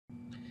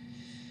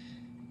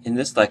In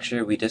this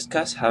lecture, we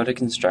discuss how to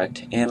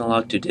construct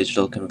analog to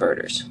digital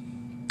converters.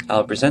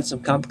 I'll present some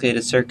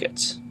complicated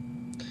circuits.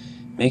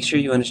 Make sure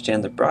you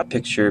understand the broad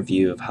picture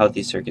view of how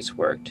these circuits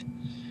worked.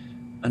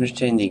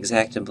 Understanding the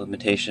exact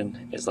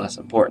implementation is less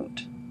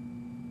important.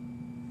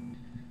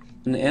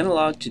 An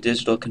analog to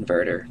digital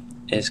converter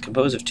is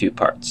composed of two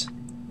parts,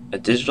 a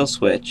digital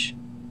switch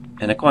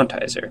and a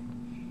quantizer.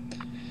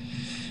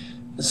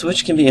 The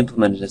switch can be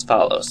implemented as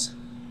follows.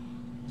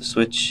 The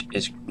switch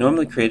is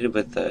normally created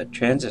with a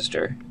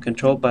transistor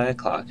controlled by a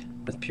clock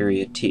with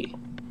period t.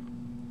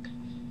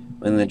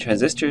 When the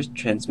transistor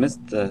transmits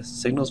the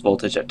signal's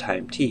voltage at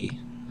time t,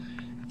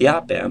 the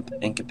op-amp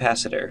and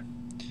capacitor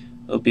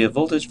will be a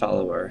voltage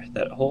follower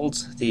that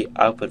holds the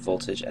output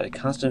voltage at a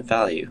constant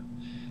value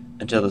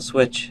until the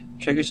switch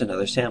triggers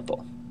another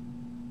sample.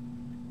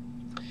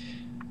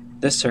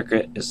 This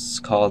circuit is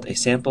called a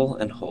sample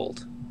and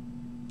hold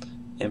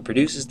and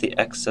produces the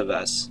X sub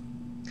s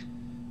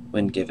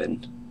when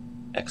given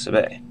X sub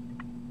a.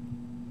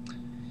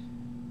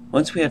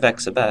 Once we have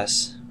X sub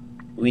s,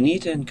 we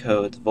need to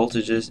encode the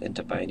voltages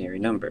into binary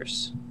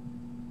numbers.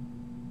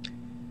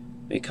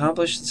 We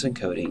accomplish this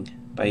encoding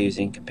by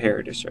using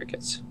comparator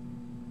circuits.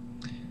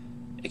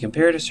 A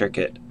comparator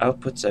circuit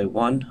outputs a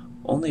 1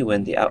 only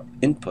when the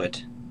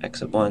input X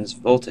sub 1's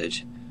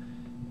voltage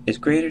is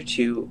greater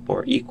to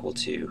or equal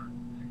to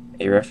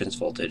a reference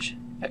voltage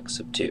X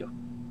sub 2.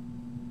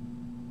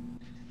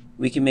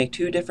 We can make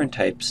two different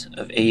types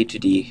of A to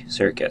D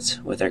circuits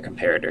with our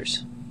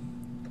comparators.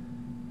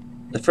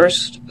 The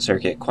first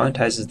circuit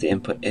quantizes the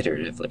input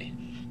iteratively.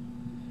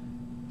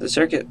 The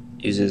circuit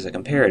uses a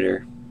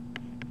comparator,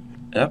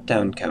 an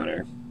up-down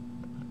counter,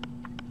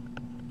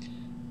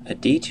 a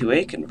D to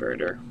A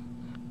converter,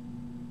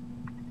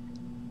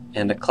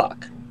 and a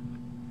clock.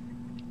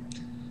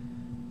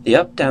 The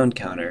up-down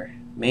counter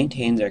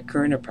maintains our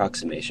current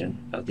approximation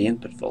of the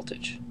input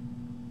voltage.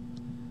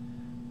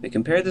 We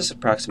compare this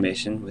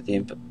approximation with the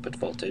input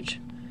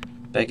voltage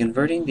by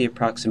converting the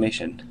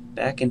approximation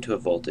back into a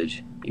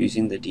voltage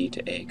using the D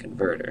to A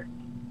converter.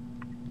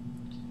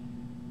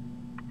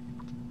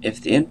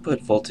 If the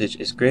input voltage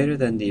is greater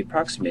than the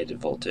approximated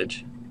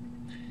voltage,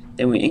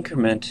 then we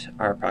increment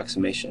our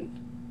approximation.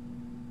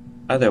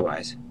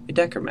 Otherwise, we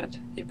decrement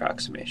the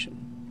approximation.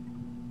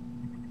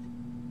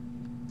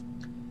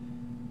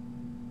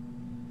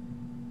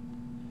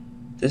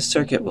 This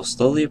circuit will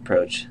slowly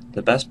approach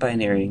the best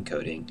binary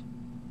encoding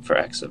for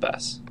X sub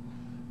s.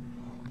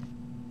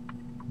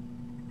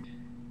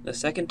 The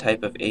second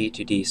type of A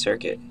to D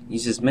circuit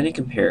uses many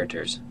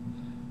comparators,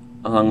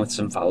 along with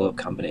some follow-up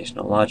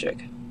combinational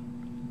logic.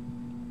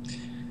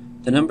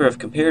 The number of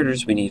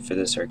comparators we need for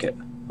this circuit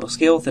will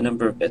scale with the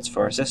number of bits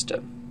for our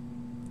system.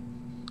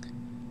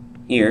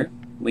 Here,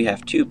 we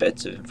have 2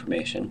 bits of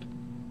information,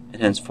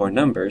 and hence 4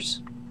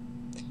 numbers.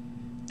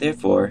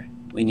 Therefore,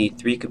 we need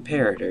 3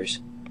 comparators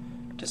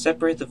to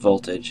separate the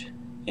voltage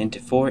into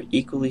 4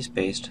 equally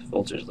spaced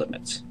voltage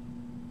limits.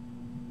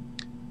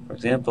 For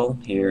example,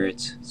 here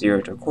it's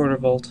 0 to a quarter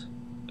volt,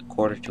 a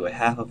quarter to a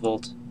half a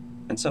volt,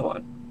 and so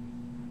on.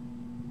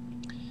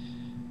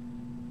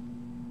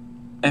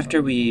 After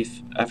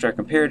our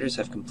comparators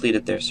have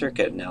completed their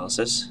circuit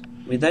analysis,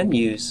 we then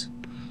use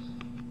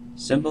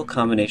simple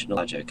combinational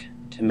logic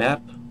to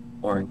map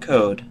or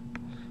encode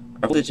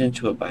our voltage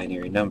into a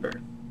binary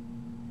number.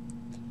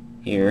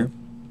 Here,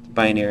 the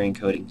binary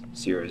encoding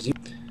 0, 0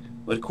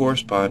 would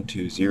correspond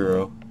to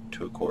 0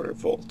 to a quarter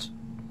volt.